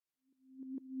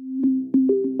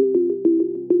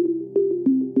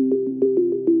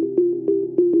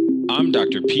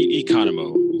Dr. Pete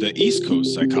Economou, the East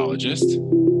Coast psychologist.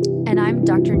 And I'm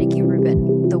Dr. Nikki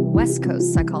Rubin, the West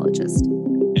Coast psychologist.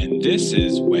 And this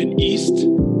is When East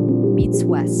Meets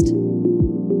West.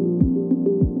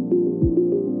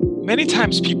 Many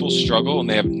times people struggle and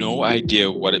they have no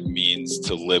idea what it means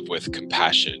to live with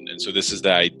compassion. And so this is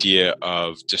the idea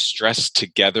of distress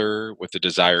together with the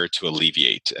desire to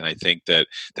alleviate. And I think that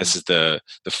this is the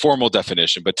formal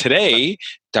definition. But today,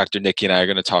 Dr. Nikki and I are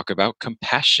going to talk about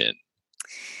compassion.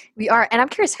 We are. And I'm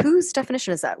curious, whose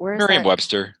definition is that? Where is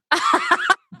Merriam-Webster.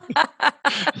 I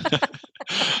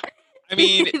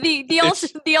mean,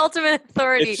 the ultimate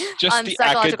authority on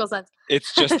psychological sense.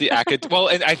 It's just the well,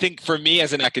 and I think for me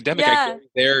as an academic, I go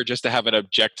there just to have an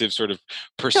objective sort of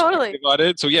perspective on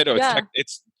it. So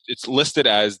it's listed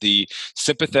as the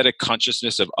sympathetic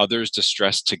consciousness of others'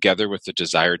 distress together with the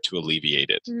desire to alleviate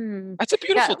it. That's a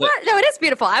beautiful thing. No, it is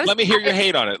beautiful. Let me hear your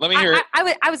hate on it. Let me hear it.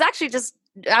 I was actually just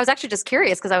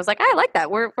curious because I was like, I like that.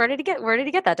 Where did he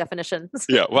get that definition?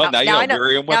 Yeah, well, now you know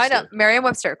Merriam-Webster. Now I know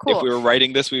Merriam-Webster. Cool. If we were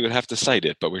writing this, we would have to cite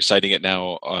it, but we're citing it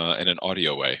now in an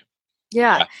audio way.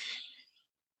 Yeah.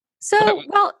 So,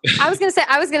 well, I was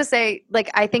gonna say, like,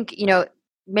 I think,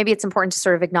 maybe it's important to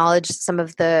sort of acknowledge some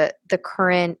of the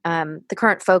current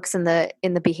folks in the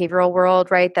behavioral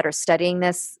world, right, that are studying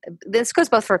this. This goes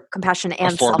both for compassion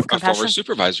and self-compassion. A former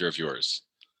supervisor of yours.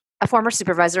 A former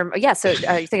supervisor. Yeah. So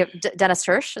you think of Dennis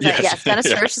Hirsch? Yes.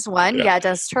 Dennis Hirsch is one. Yeah.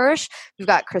 Dennis Hirsch. We've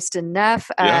got Kristen Neff,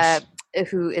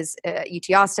 who is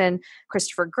UT Austin,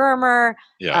 Christopher Germer,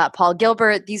 Paul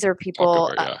Gilbert. These are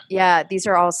people. These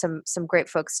are all some great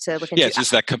folks to look into. Yeah, it's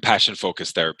just that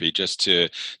compassion-focused therapy, just to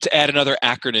add another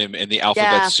acronym in the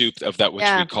alphabet soup of that which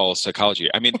we call psychology.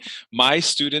 I mean, my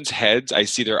students' heads, I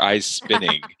see their eyes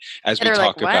spinning as we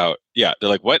talk about. Yeah, they're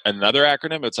like, "What? Another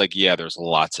acronym?" It's like, yeah, there's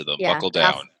lots of them. Buckle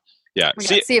down. Yeah, we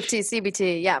got CFT,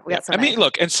 CBT. Yeah, we got some. I mean,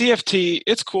 look, and CFT,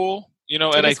 it's cool, and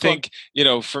I think,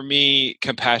 for me,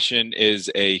 compassion is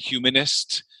a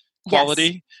humanist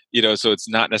quality, so it's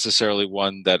not necessarily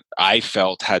one that I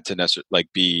felt had to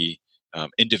be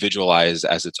individualized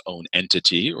as its own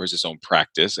entity or as its own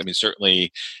practice. I mean,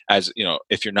 certainly, as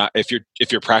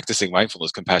if you're practicing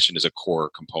mindfulness, compassion is a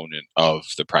core component of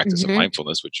the practice of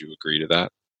mindfulness. Would you agree to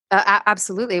that?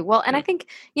 Absolutely. Well, and I think,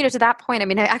 to that point, I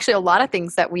mean, actually a lot of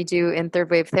things that we do in third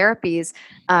wave therapies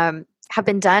have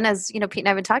been done, as, Pete and I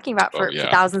have been talking about for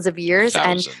thousands of years.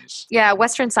 And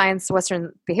Western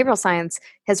behavioral science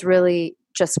has really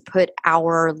just put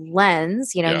our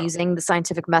lens, using the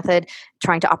scientific method,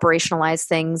 trying to operationalize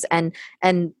things and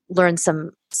learn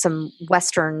some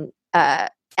Western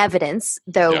evidence,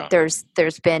 though there's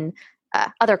been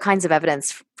other kinds of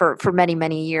evidence for many,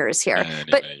 many years here.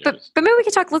 But maybe we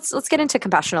could talk, let's get into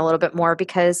compassion a little bit more,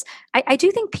 because I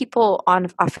do think people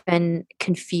often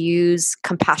confuse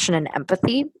compassion and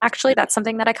empathy. Actually, that's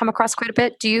something that I come across quite a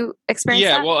bit. Do you experience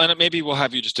that? Yeah, well, and maybe we'll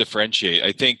have you just differentiate.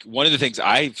 I think one of the things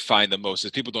I find the most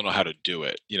is people don't know how to do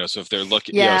it. So if they're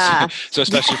looking, so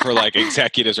especially for like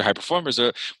executives or high performers,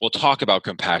 we'll talk about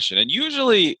compassion. And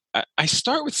usually I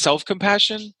start with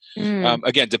self-compassion.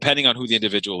 Again, depending on who the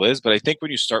individual is, but I think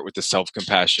when you start with the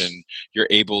self-compassion, you're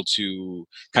able to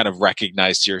kind of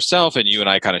recognize to yourself, and you and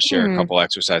I kind of share a couple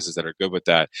exercises that are good with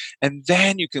that. And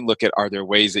then you can look at, are there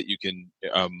ways that you can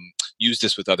use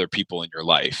this with other people in your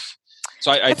life?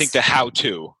 So I think the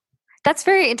how-to. That's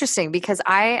very interesting, because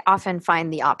I often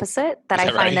find the opposite. Because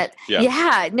I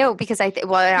think,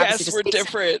 well, yes, we're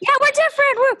different. Yeah, we're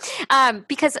different. Woo.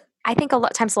 Because I think a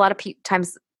lot of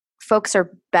times folks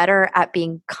are better at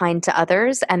being kind to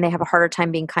others, and they have a harder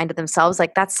time being kind to themselves.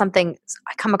 Like, that's something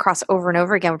I come across over and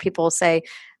over again, where people will say,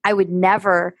 I would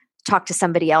never talk to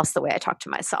somebody else the way I talk to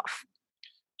myself.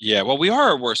 Yeah, well, we are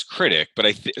our worst critic,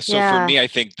 but for me, I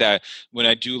think that when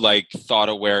I do like thought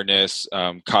awareness,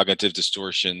 cognitive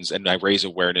distortions, and I raise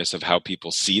awareness of how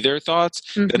people see their thoughts,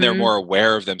 then they're more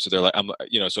aware of them. So they're like,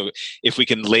 so if we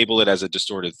can label it as a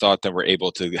distorted thought, then we're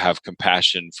able to have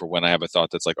compassion for when I have a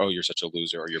thought that's like, oh, you're such a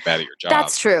loser, or you're bad at your job.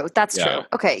 That's true.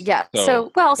 Okay, yeah.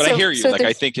 But I hear you.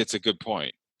 I think it's a good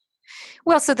point.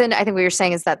 Well, so then I think what you're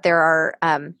saying is that there are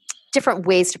different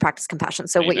ways to practice compassion.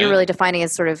 So what you're really defining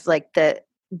is sort of like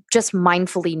just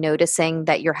mindfully noticing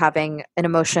that you're having an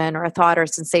emotion or a thought or a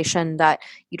sensation that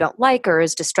you don't like or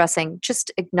is distressing.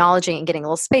 Just acknowledging and getting a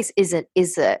little space is an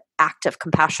act of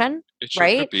compassion, it sure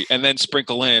right? Could be. And then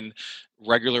sprinkle in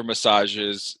regular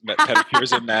massages,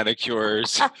 pedicures and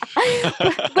manicures. So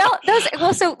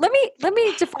let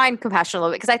me define compassion a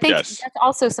little bit, because I think that's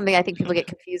also something I think people get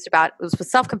confused about with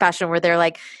self-compassion, where they're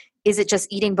like, is it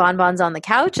just eating bonbons on the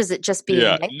couch? Is it just being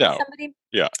nice to somebody?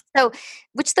 Yeah. So,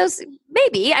 which those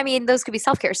maybe, I mean, those could be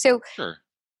self-care. So, sure.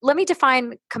 let me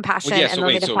define compassion and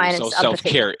let me define so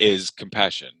self-care is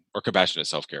compassion, or compassion is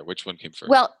self-care. Which one came first?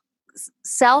 Well,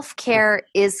 self-care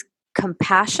is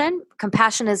compassion.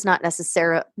 Compassion is not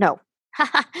necessarily, no. I'm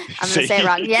going to say it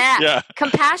wrong. Yeah.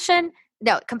 Compassion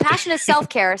is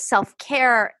self-care.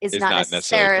 Self-care is not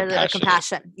necessarily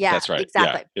compassion. Yeah, that's right.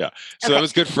 Exactly. Yeah. So that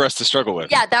was good for us to struggle with.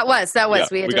 Yeah, that was. Yeah,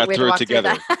 we got through it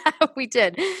together. We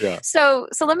did. Yeah. So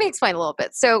let me explain a little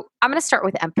bit. So I'm going to start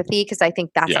with empathy, because I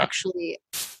think that's actually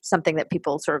something that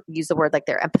people sort of use the word like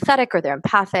they're empathetic or they're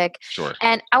empathic. Sure.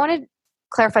 And I want to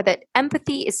clarify that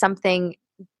empathy is something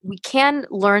we can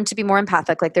learn to be more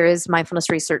empathic. Like there is mindfulness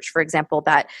research, for example,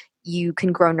 that you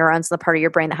can grow neurons in the part of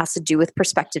your brain that has to do with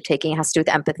perspective taking. It has to do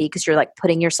with empathy, because you're like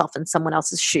putting yourself in someone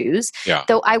else's shoes. Yeah.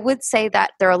 Though I would say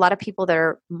that there are a lot of people that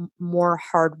are more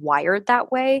hardwired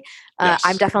that way. Yes.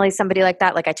 I'm definitely somebody like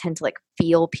that. Like I tend to like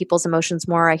feel people's emotions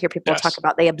more. I hear people talk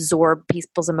about they absorb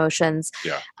people's emotions.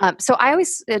 Yeah. So I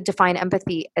always define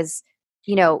empathy as,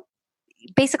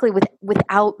 basically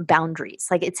without boundaries.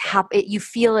 Like it's you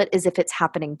feel it as if it's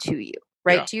happening to you.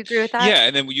 Right? Yeah. Do you agree with that? Yeah,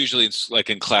 and then we usually, like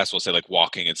in class, we'll say like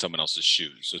walking in someone else's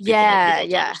shoes. So people might be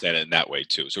able to understand it in that way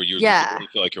too. So you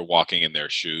feel like you're walking in their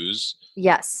shoes.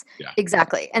 Yes,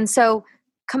 exactly. And so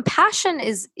compassion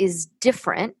is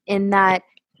different in that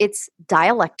it's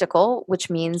dialectical, which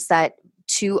means that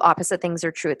two opposite things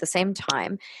are true at the same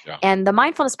time. Yeah. And the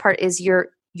mindfulness part is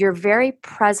you're very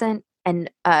present and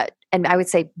I would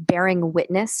say bearing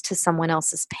witness to someone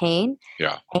else's pain.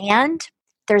 Yeah. And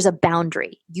there's a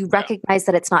boundary. You recognize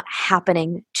that it's not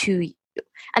happening to you.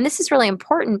 And this is really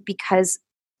important because,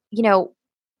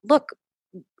 look,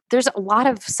 there's a lot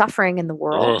of suffering in the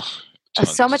world.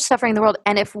 So much suffering in the world.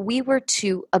 And if we were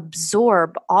to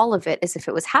absorb all of it as if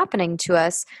it was happening to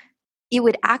us, it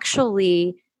would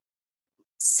actually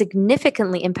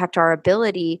significantly impact our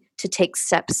ability to take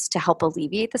steps to help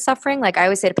alleviate the suffering. Like I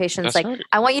always say to patients,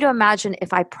 I want you to imagine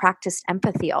if I practiced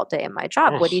empathy all day in my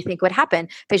job, what do you think would happen?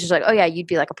 Patients are like, oh yeah, you'd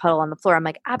be like a puddle on the floor. I'm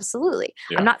like, absolutely.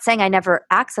 Yeah. I'm not saying I never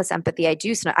access empathy. I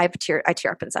do. So I tear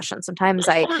up in sessions. Sometimes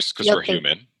because we're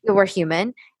human. We're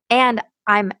human. And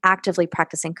I'm actively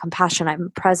practicing compassion.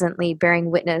 I'm presently bearing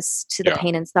witness to the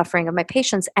pain and suffering of my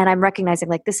patients. And I'm recognizing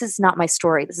like, this is not my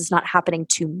story. This is not happening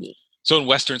to me. So in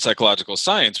Western psychological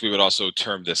science, we would also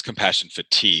term this compassion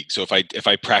fatigue. So if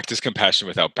I practice compassion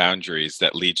without boundaries,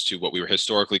 that leads to what we were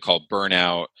historically called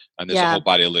burnout. And there's a whole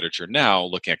body of literature now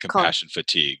looking at compassion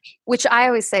fatigue. Which I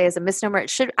always say is a misnomer.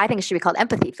 I think it should be called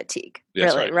empathy fatigue,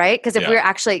 really, right? Because if we're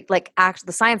actually the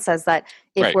science says that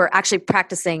if we're actually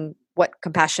practicing what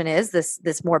compassion is,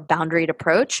 this more boundaried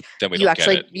approach, then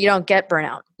you don't get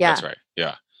burnout. Yeah. That's right.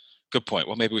 Yeah. Good point.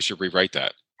 Well, maybe we should rewrite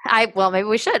that. Maybe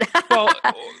we should. Well,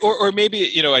 or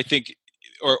maybe, I think,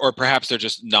 or perhaps they're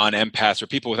just non-empaths or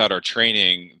people without our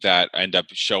training that end up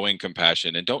showing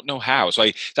compassion and don't know how. So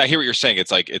I hear what you're saying.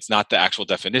 It's like, it's not the actual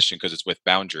definition because it's with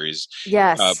boundaries.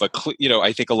 Yes. But,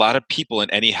 I think a lot of people in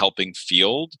any helping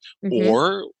field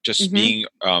or just being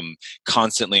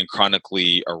constantly and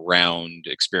chronically around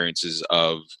experiences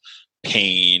of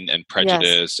pain and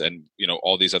prejudice and,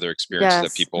 all these other experiences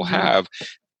that people have,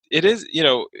 it is,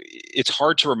 it's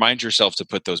hard to remind yourself to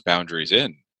put those boundaries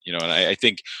in, and I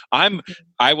think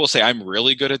I will say I'm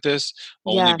really good at this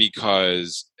only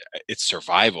because it's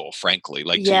survival, frankly,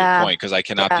 like to your point, because I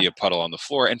cannot be a puddle on the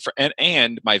floor.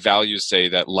 And my values say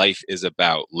that life is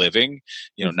about living,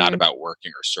 not about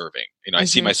working or serving. I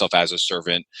see myself as a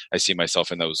servant. I see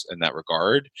myself in that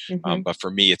regard. But for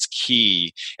me, it's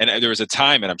key. And there was a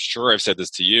time, and I'm sure I've said this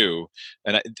to you,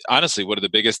 and honestly, one of the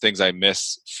biggest things I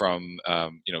miss from,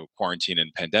 quarantine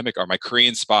and pandemic are my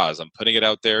Korean spas. I'm putting it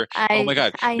out there. Oh my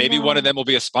God. Maybe one of them will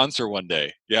be a sponsor one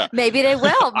day. Yeah. Maybe they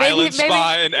will. Island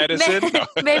Spa in Edison.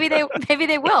 Maybe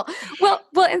they will. Well,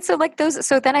 and so like those.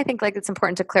 So then I think like it's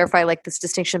important to clarify like this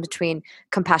distinction between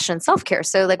compassion and self-care.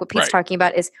 So like what Pete's talking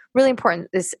about is really important.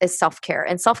 Is self-care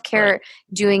and self-care,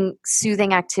 doing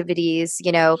soothing activities.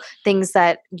 Things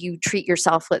that you treat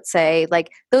yourself. Let's say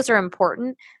like those are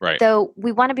important. Right. Though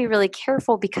we want to be really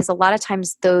careful because a lot of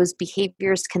times those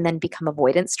behaviors can then become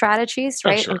avoidance strategies,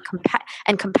 right? Oh, sure.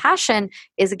 And compassion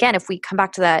is, again, if we come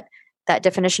back to that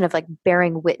definition of like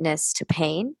bearing witness to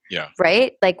pain,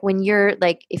 right? Like when you're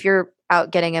like, if you're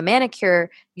out getting a manicure,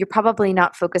 you're probably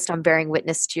not focused on bearing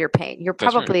witness to your pain. You're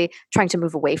probably trying to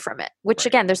move away from it, which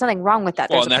again, there's nothing wrong with that.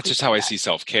 Well, and that's just how I see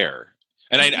self-care.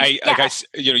 And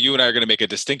you and I are going to make a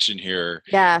distinction here.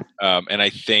 Yeah. And I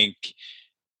think,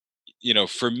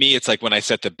 for me, it's like when I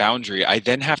set the boundary, I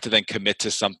then have to then commit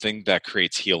to something that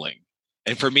creates healing.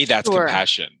 And for me, that's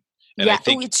compassion. And I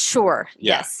think,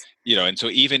 yes. And so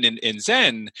even in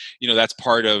Zen, that's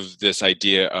part of this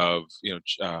idea of,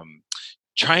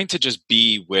 trying to just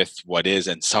be with what is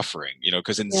and suffering,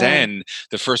 because in Zen,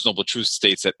 the First Noble Truth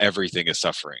states that everything is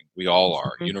suffering. We all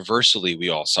are. Universally, we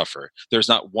all suffer. There's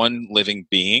not one living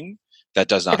being that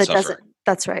does not suffer.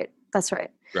 That's right. That's right.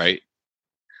 Right.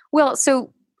 Well,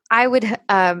 so I would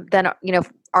then,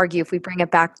 argue if we bring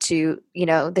it back to,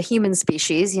 the human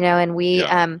species, and we,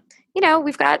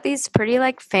 we've got these pretty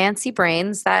like fancy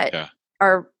brains that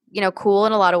are, cool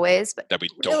in a lot of ways, but that we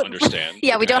don't understand.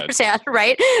 We don't understand,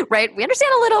 right? Right. We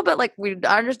understand a little, but like we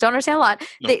don't understand a lot.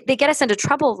 No. They get us into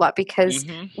trouble a lot because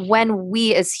when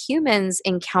we as humans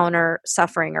encounter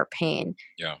suffering or pain,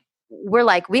 we're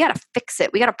like, we got to fix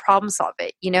it. We got to problem solve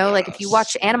it. Like if you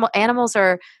watch animals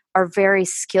are very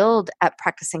skilled at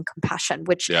practicing compassion,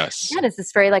 which again is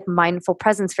this very like mindful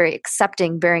presence, very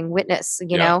accepting, bearing witness,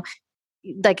 know.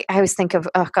 Like I always think of,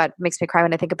 oh God, it makes me cry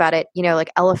when I think about it.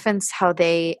 Like elephants, how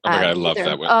they, oh my God, I love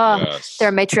that one. They're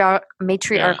a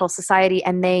matriarchal society,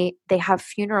 and they have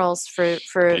funerals for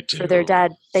their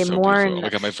dead. They mourn. Beautiful. Oh my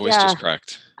God, my voice just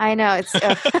cracked. I know it's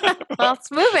well,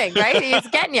 it's moving, right? It's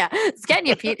getting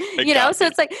you, Pete. So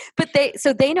it's like, but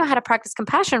they know how to practice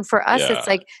compassion. For us, it's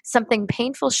like something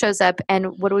painful shows up,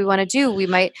 and what do we want to do? We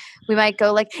might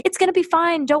go like, it's going to be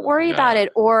fine. Don't worry about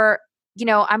it, or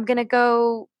I'm going to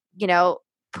go.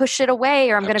 Push it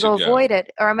away, or I'm going to go avoid it,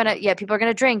 or I'm going to, people are going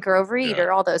to drink or overeat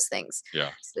or all those things. Yeah.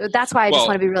 So that's why I just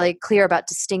want to be really clear about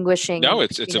distinguishing. No,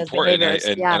 it's important.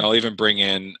 And I'll even bring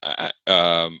in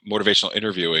motivational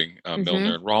interviewing,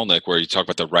 Milner and Rolnick, where you talk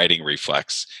about the writing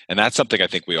reflex. And that's something I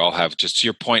think we all have, just to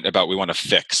your point about we want to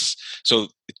fix. So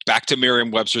back to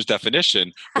Merriam-Webster's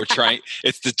definition, we're trying,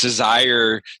 it's the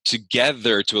desire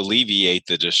together to alleviate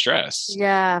the distress.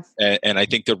 Yeah. And I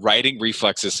think the writing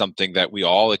reflex is something that we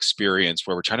all experience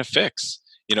where we're trying to fix.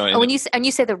 When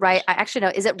you say the right, I actually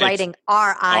know. Is it writing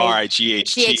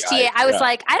R-I-G-H-T-A? I was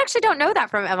like, I actually don't know that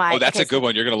from MI. Oh, that's a good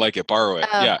one. You're going to like it. Borrow it.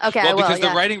 Okay. Well, because the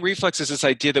writing reflex is this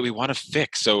idea that we want to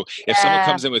fix. So if someone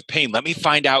comes in with pain, let me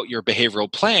find out your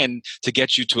behavioral plan to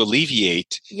get you to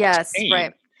alleviate. Yes. Pain.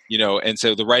 Right. And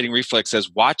so the writing reflex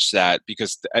says, watch that,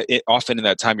 because often in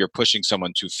that time you're pushing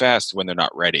someone too fast when they're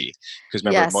not ready. Because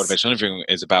remember, motivational interviewing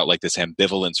is about like this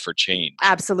ambivalence for change.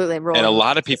 Absolutely. And a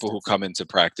lot of people who come into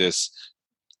practice,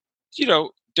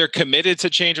 they're committed to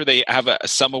change, or they have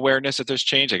some awareness that there's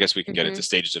change. I guess we can get into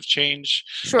stages of change.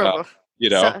 Sure.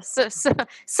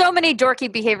 So many dorky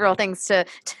behavioral things to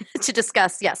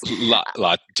discuss. Yes.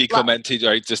 Lot. Declemente,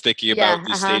 right? Just thinking about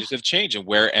these stages of change and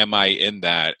where am I in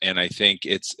that? And I think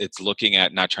it's looking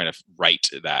at not trying to write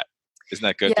that. Isn't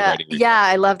that good? Yeah,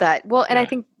 I love that. Well, and I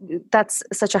think that's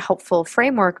such a helpful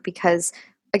framework because,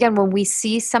 again, when we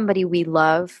see somebody we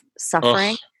love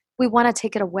suffering, we want to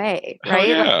take it away, right?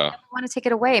 Yeah. We want to take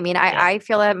it away. I mean, I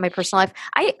feel that in my personal life.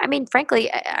 I mean,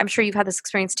 frankly, I'm sure you've had this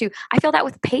experience too. I feel that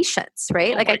with patients,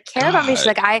 right? Like I care about patients.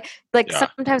 Like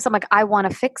sometimes I'm like, I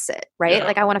want to fix it, right? Yeah.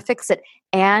 Like I want to fix it.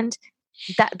 And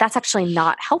that's actually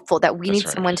not helpful, that we need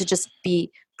someone to just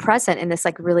be present in this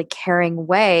like really caring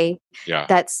way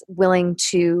that's willing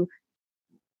to,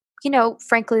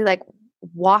 frankly, like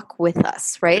walk with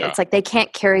us, right? It's like they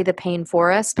can't carry the pain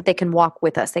for us, but they can walk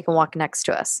with us. They can walk next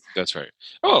to us. That's right.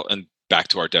 Oh, and back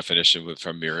to our definition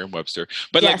from Merriam-Webster.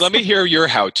 But like, let me hear your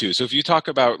how-to. So if you talk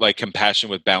about like compassion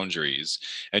with boundaries,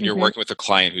 and you're working with a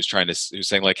client who's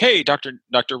saying like, "Hey, Dr.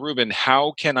 Rubin,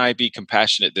 how can I be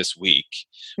compassionate this week?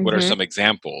 What are some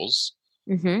examples?"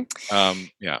 Yeah,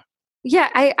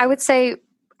 I would say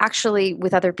actually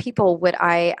with other people, what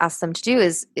I ask them to do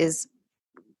is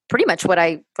pretty much what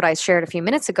I shared a few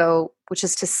minutes ago, which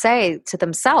is to say to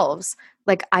themselves,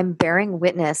 like, I'm bearing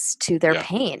witness to their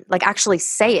pain. Like, actually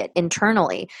say it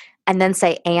internally, and then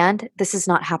say, and this is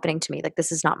not happening to me. Like,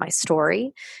 this is not my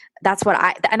story. That's what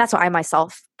I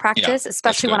myself practice,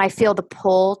 especially when I feel the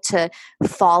pull to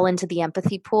fall into the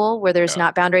empathy pool where there's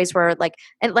not boundaries, where like,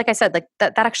 and like I said, like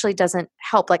that actually doesn't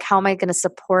help. Like, how am I going to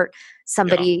support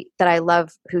somebody that I love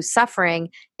who's suffering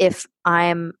if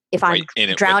I'm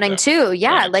drowning too?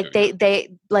 Yeah. Like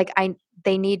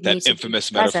they need that me to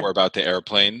infamous metaphor about the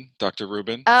airplane, Dr.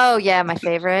 Rubin. Oh yeah, my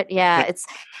favorite. Yeah,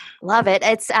 love it.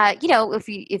 It's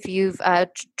if you've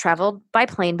traveled by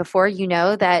plane before, you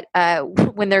know that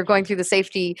when they're going through the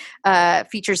safety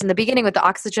features in the beginning with the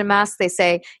oxygen mask, they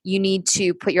say you need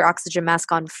to put your oxygen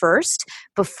mask on first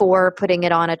before putting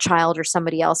it on a child or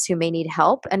somebody else who may need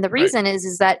help. And the reason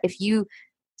is that if you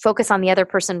focus on the other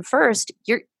person first,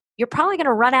 you're probably going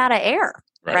to run out of air.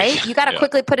 Right? You got to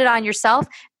quickly put it on yourself.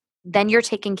 Then you're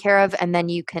taken care of, and then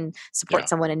you can support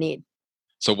someone in need.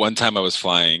 So one time I was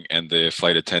flying and the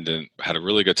flight attendant had a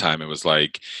really good time. It was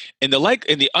like, in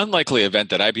the unlikely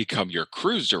event that I become your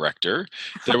cruise director,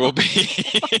 there will be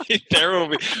there will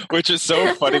be, which is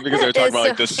so funny because they were talking about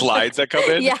like the slides that come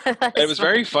in. Yeah, It was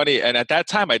very funny. And at that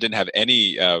time I didn't have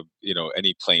any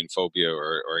any plane phobia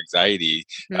or anxiety.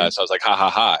 Mm-hmm. So I was like, ha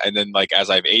ha ha. And then like as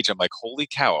I've aged, I'm like, holy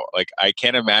cow! Like I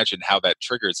can't imagine how that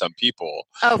triggered some people.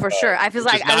 Oh, for sure. I feel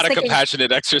like it's not a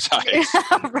compassionate exercise.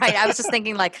 Right. I was just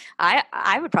thinking like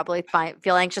I would probably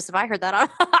feel anxious if I heard that on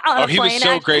a he plane. was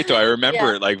so great though. I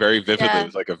remember it like very vividly. Yeah. It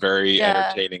was like a very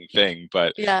entertaining thing.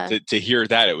 But to hear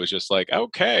that, it was just like,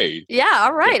 okay. Yeah.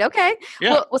 All right. Okay.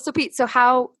 Yeah. Well, so Pete, so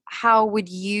how would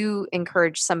you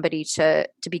encourage somebody to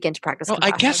begin to practice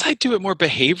compassion? I guess I do it more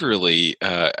behaviorally.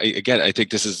 I think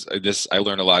this I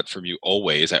learn a lot from you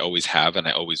always. I always have, and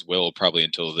I always will, probably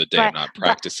until the day I'm not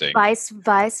practicing. Vice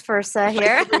versa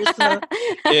here.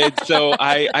 And so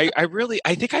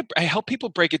I think I help people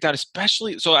break it down,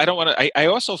 especially. So I don't want to. I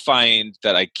also find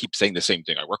that I keep saying the same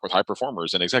thing. I work with high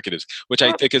performers and executives, which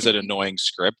I think is an annoying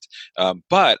script.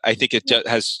 But I think it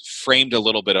has framed a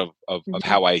little bit of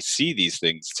how I see these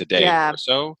things today or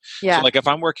so. Yeah. So like if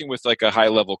I'm working with like a high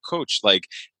level coach, like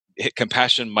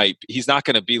compassion he's not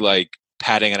going to be like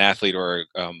patting an athlete or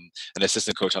an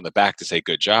assistant coach on the back to say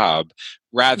good job.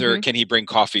 Rather, can he bring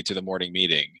coffee to the morning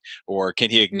meeting, or can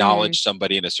he acknowledge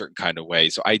somebody in a certain kind of way?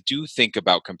 So I do think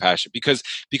about compassion because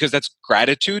that's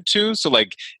gratitude too. So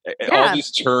like all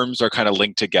these terms are kind of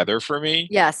linked together for me.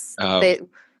 Yes. There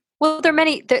are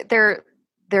many.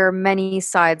 There are many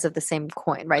sides of the same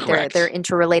coin, right? They're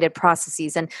interrelated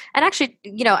processes, and actually,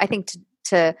 I think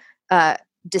to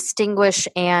distinguish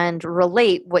and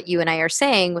relate what you and I are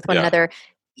saying with one another,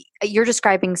 you're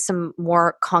describing some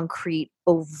more concrete,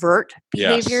 overt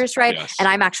behaviors, right? Yes. And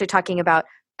I'm actually talking about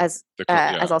as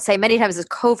I'll say many times as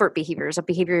covert behaviors, a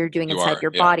behavior you're doing inside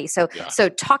your body. So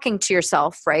talking to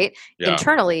yourself, right,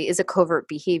 internally is a covert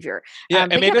behavior. Yeah,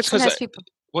 and maybe it's because people.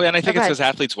 Well, and I think it's because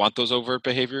athletes want those overt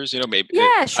behaviors. Maybe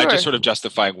sure. I'm just sort of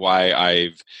justifying why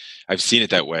I've seen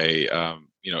it that way.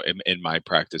 In my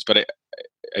practice, but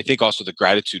I think also the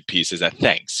gratitude piece is that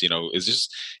thanks.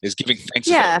 Is giving thanks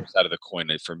is the other side of the coin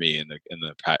for me in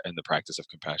the practice of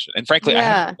compassion. And frankly, I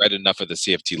haven't read enough of the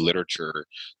CFT literature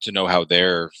to know how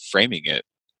they're framing it.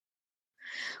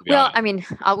 Well, I mean,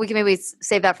 we can maybe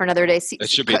save that for another day. It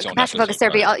should be its own compassion focused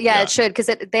therapy. It should, because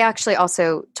they actually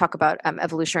also talk about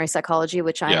evolutionary psychology,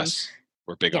 which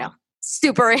we're big on.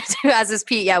 Super into, as is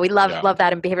Pete. Yeah, we love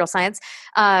that in behavioral science.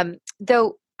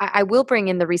 Though I will bring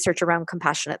in the research around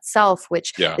compassion itself,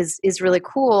 which is really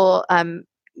cool.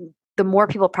 The more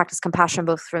people practice compassion,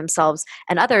 both for themselves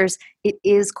and others, it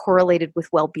is correlated with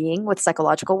well-being, with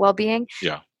psychological well-being.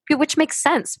 Yeah. Which makes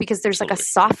sense because there's like a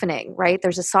softening, right?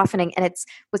 There's a softening. And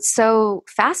what's so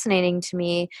fascinating to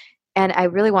me, and I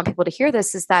really want people to hear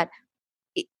this, is that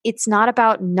it's not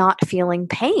about not feeling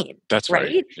pain. That's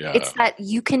right. Yeah. It's that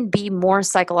you can be more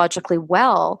psychologically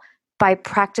well by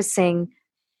practicing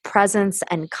presence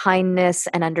and kindness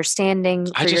and understanding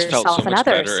for yourself and others. I just felt so much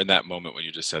better in that moment when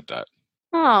you just said that.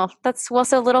 Oh, that's so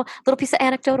a little piece of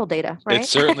anecdotal data, right? It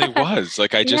certainly was.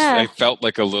 Like I felt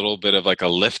like a little bit of like a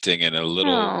lifting and a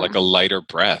little like a lighter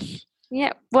breath.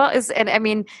 Yeah. Well,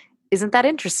 isn't that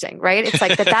interesting, right? It's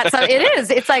like that's how it is.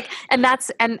 It's like, and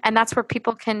that's where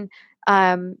people can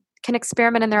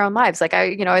experiment in their own lives. Like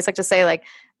I always like to say like,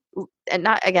 and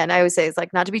not again, I always say it's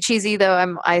like not to be cheesy,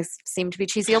 though I seem to be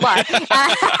cheesy a lot.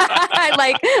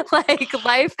 like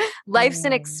life's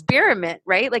an experiment,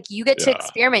 right? Like you get to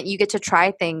experiment, you get to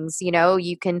try things,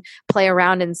 you can play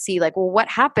around and see like, well, what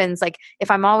happens? Like if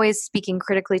I'm always speaking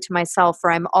critically to myself,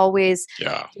 or I'm always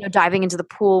diving into the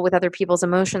pool with other people's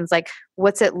emotions, like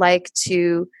what's it like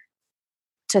to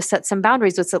set some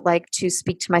boundaries? What's it like to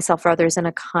speak to myself or others in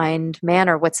a kind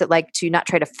manner? What's it like to not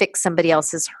try to fix somebody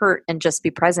else's hurt and just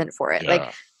be present for it?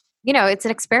 Like, it's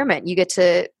an experiment. You get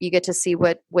to see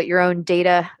what your own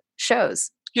data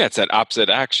shows. Yeah, it's that opposite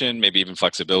action, maybe even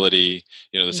flexibility,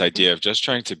 this idea of just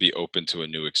trying to be open to a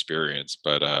new experience.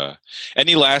 But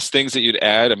any last things that you'd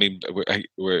add? I mean,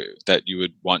 that you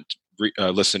would want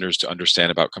listeners to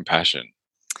understand about compassion?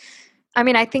 I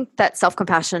mean, I think that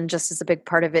self-compassion just is a big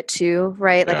part of it too,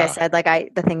 right? Like I said,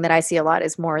 the thing that I see a lot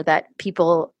is more that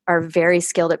people are very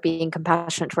skilled at being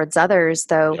compassionate towards others,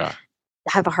 though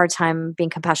have a hard time being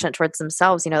compassionate towards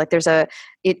themselves. Like there's a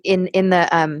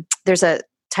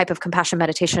type of compassion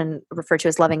meditation referred to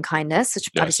as loving kindness, which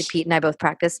obviously Pete and I both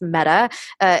practice. Metta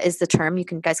is the term. You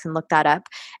guys can look that up.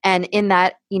 And in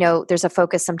that, there's a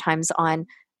focus sometimes on,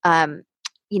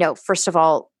 first of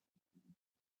all,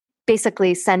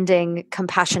 basically sending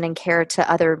compassion and care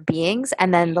to other beings.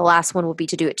 And then the last one will be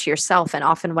to do it to yourself. And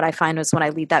often what I find is when I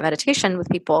lead that meditation with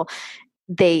people,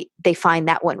 they find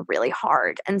that one really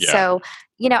hard. And so,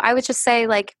 I would just say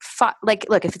look,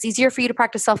 if it's easier for you to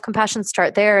practice self-compassion,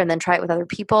 start there and then try it with other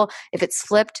people. If it's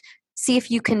flipped, see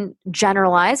if you can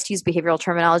generalize, to use behavioral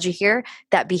terminology here,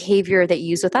 that behavior that you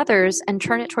use with others and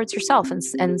turn it towards yourself and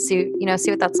see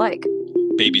what that's like.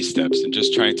 Baby steps and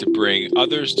just trying to bring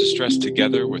others' distress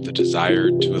together with a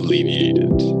desire to alleviate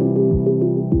it.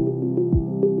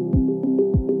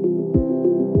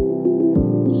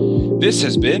 This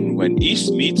has been When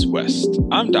East Meets West.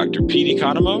 I'm Dr. Pete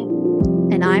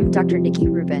Economou. And I'm Dr. Nikki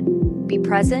Rubin. Be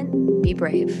present, be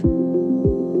brave.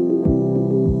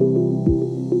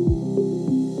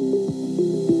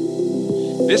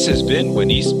 This has been When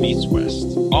East Meets West.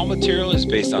 All material is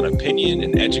based on opinion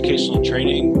and educational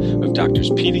training of Drs.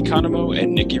 Pete Economou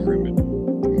and Nikki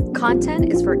Rubin.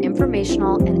 Content is for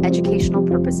informational and educational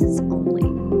purposes only.